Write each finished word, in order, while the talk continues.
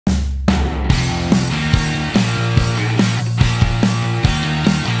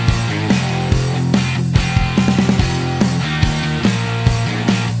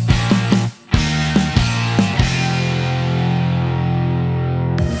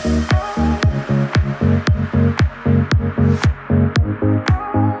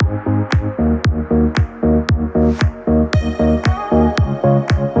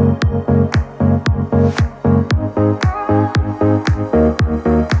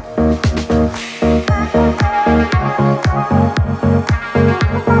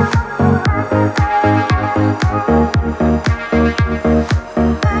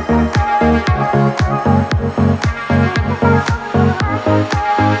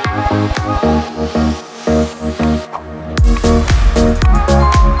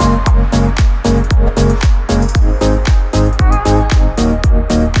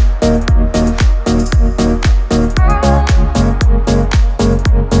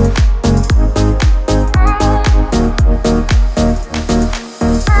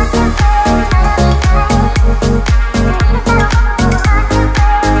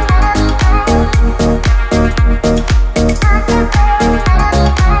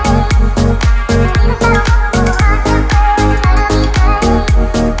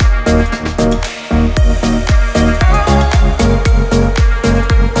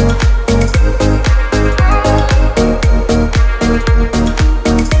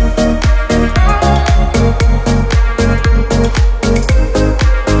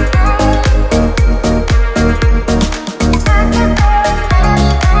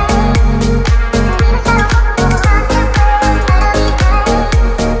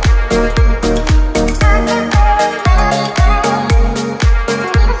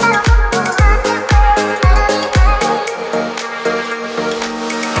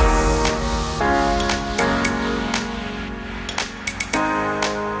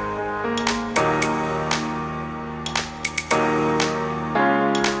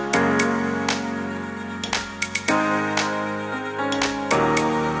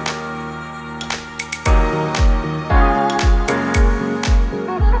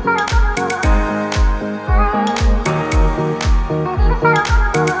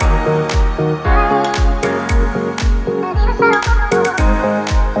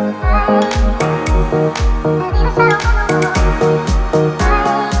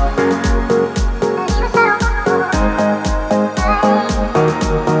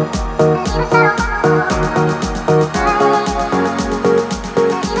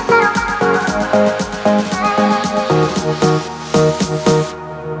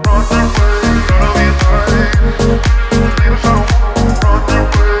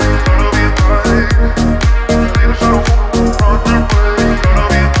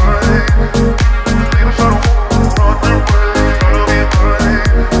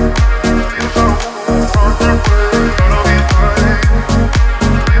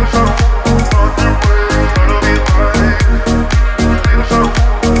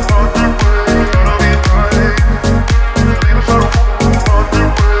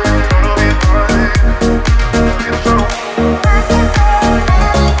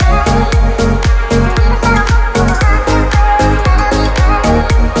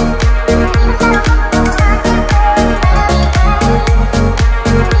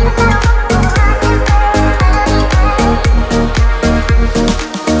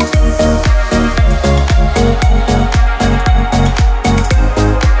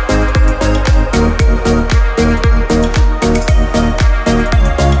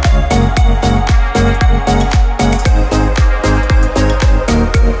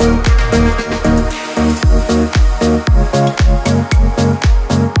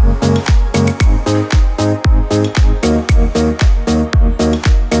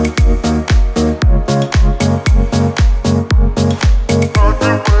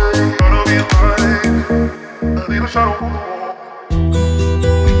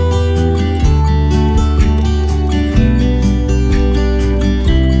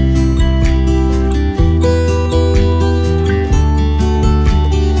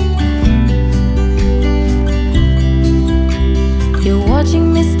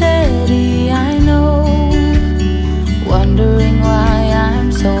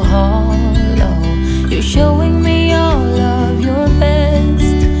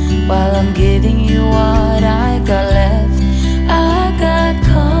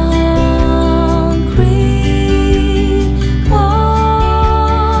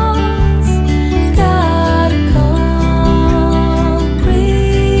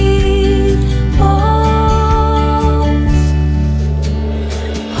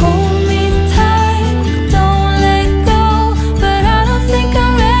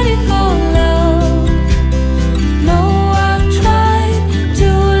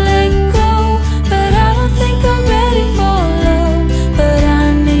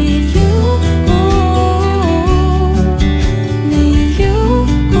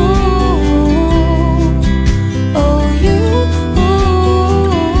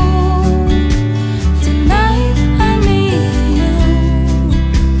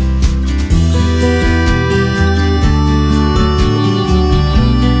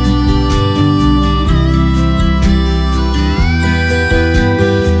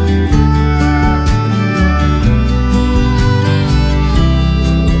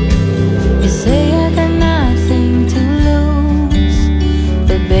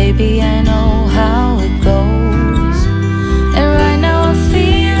baby, I know how it goes. And right now I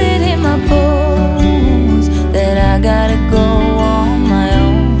feel it in my bones that I gotta go on my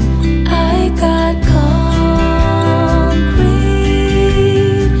own. I got concrete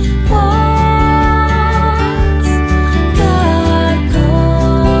walls, got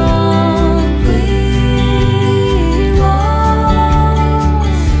concrete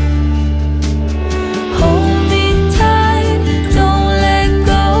walls. Hold me tight, don't let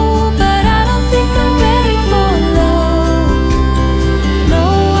go, but I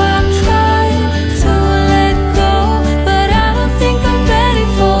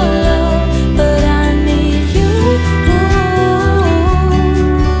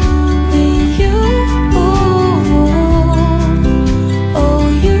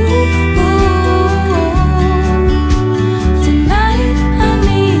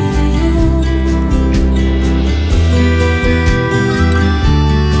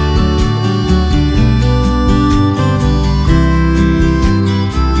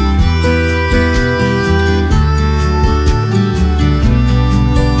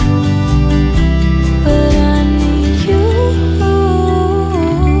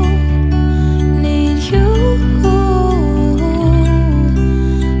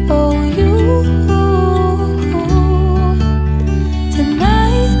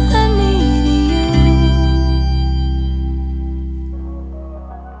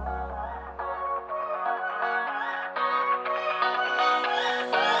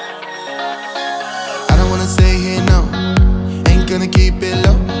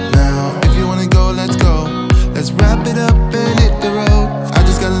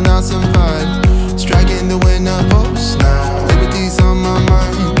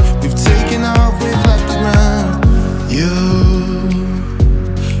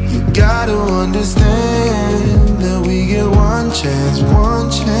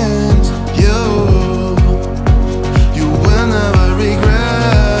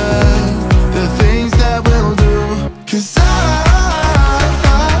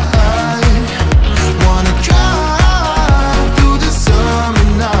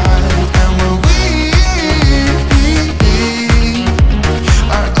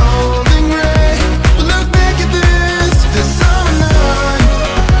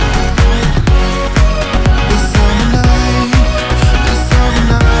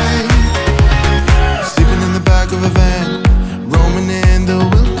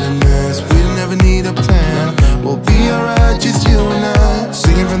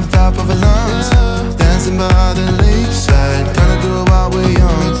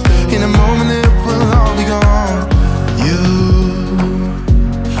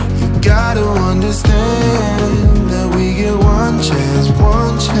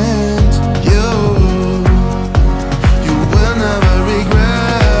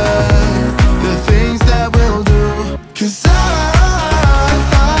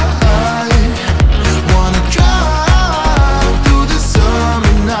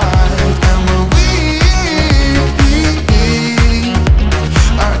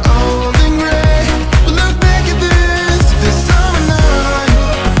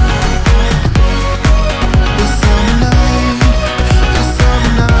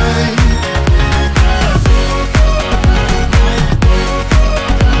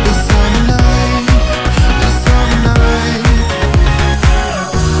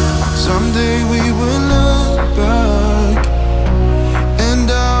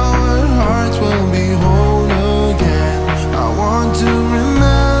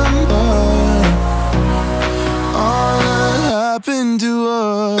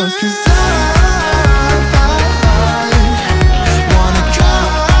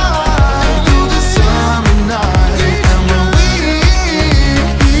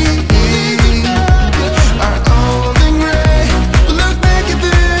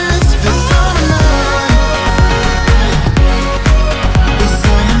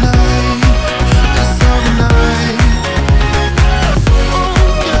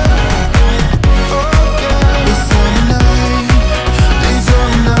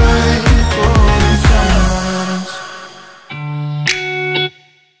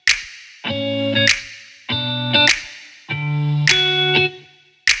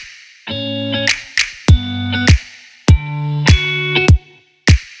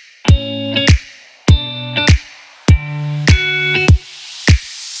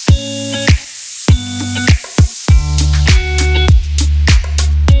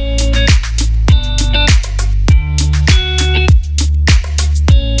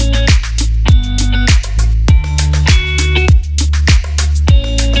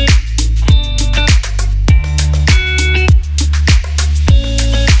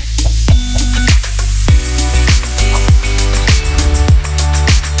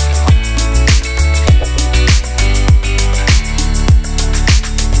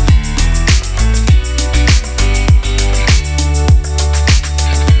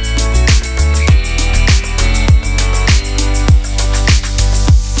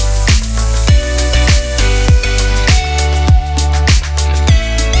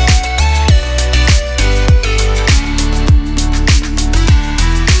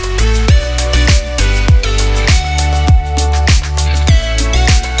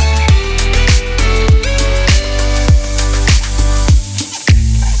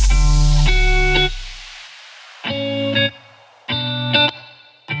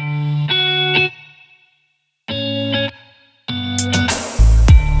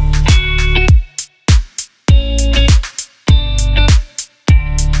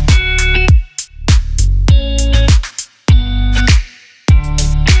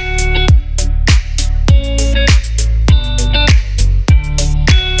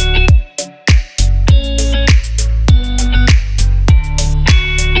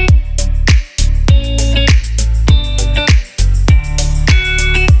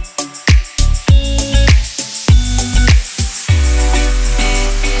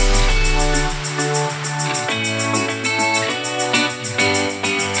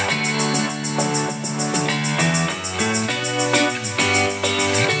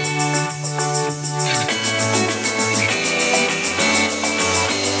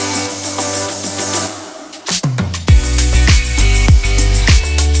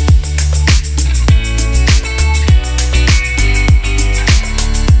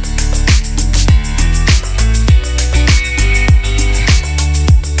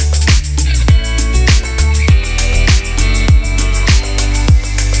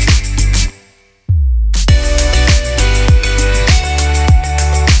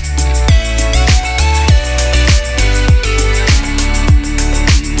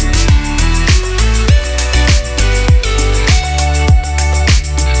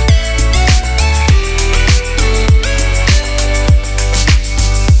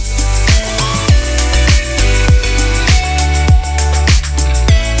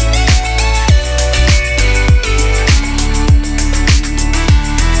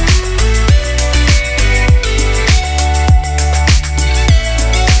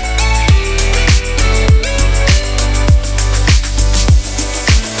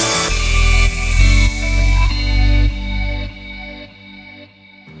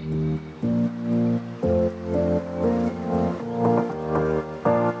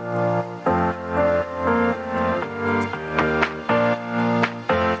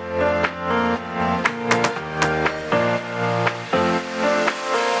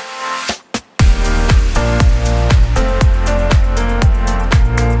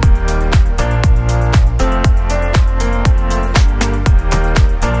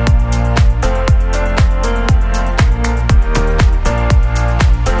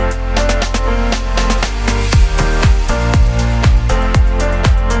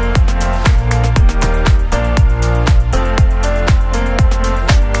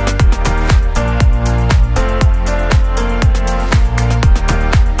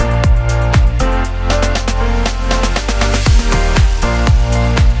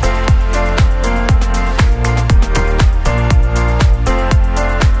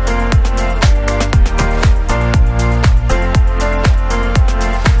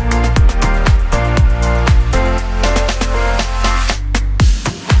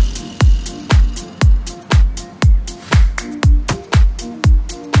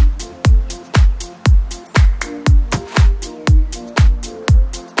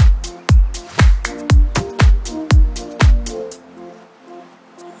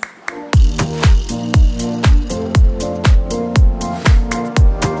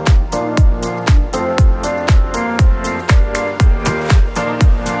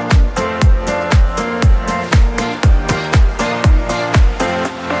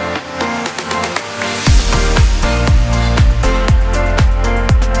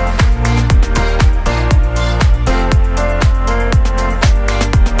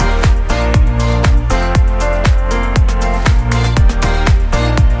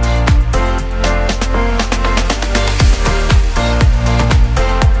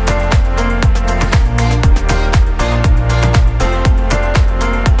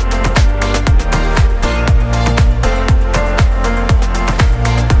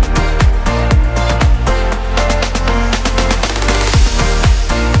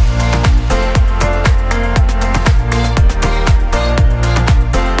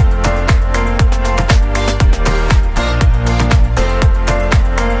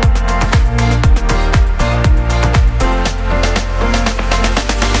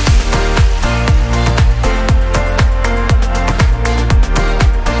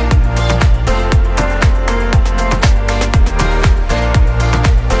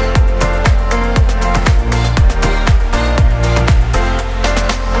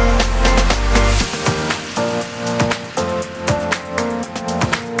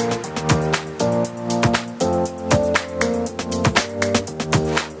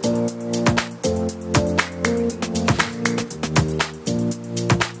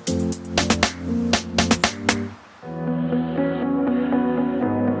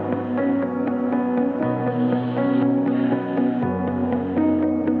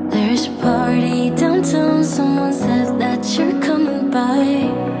There's a party downtown, someone said that you're coming by.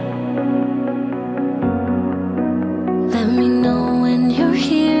 Let me know when you're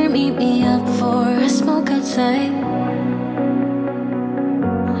here, meet me up for a smoke outside.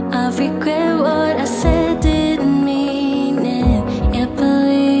 I regret what I said, didn't mean it. Yeah,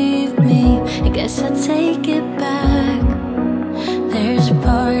 believe me, I guess I'll take it back. There's a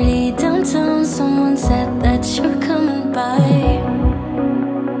party downtown, someone said that you're coming by.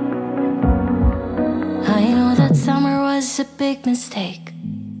 I know that summer was a big mistake.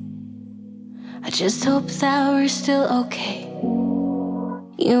 I just hope that we're still okay.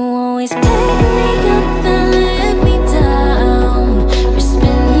 You always pick me up and let me down. We're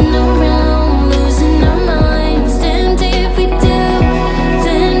spinning around, losing our minds. Damned if we do,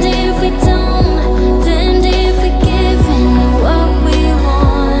 damned if we don't, damned if we give in what we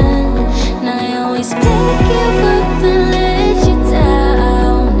want. And I always pick you up and let you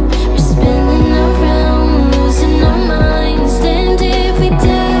down. We're spinning around, losing our minds. Damned if we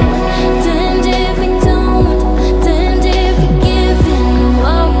do, damned if we don't, damned if we give in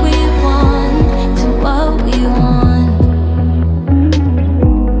what we want, to what we want.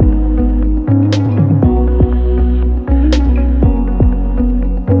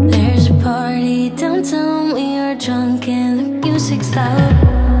 There's a party downtown, we are drunk and the music's loud.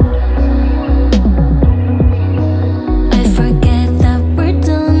 I forget that we're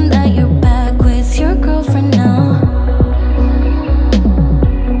done, that you're back with your girlfriend now.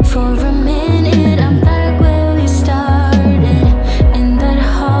 For a minute I'm back where we started, in that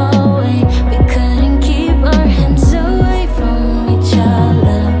hallway. We couldn't keep our hands away from each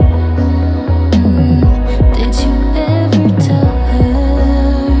other. Did you ever tell her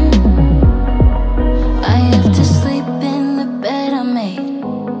I have to sleep in the bed I made?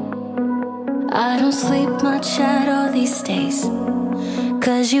 I don't sleep much at all these days,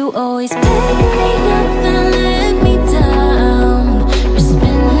 'cause you always pick me up and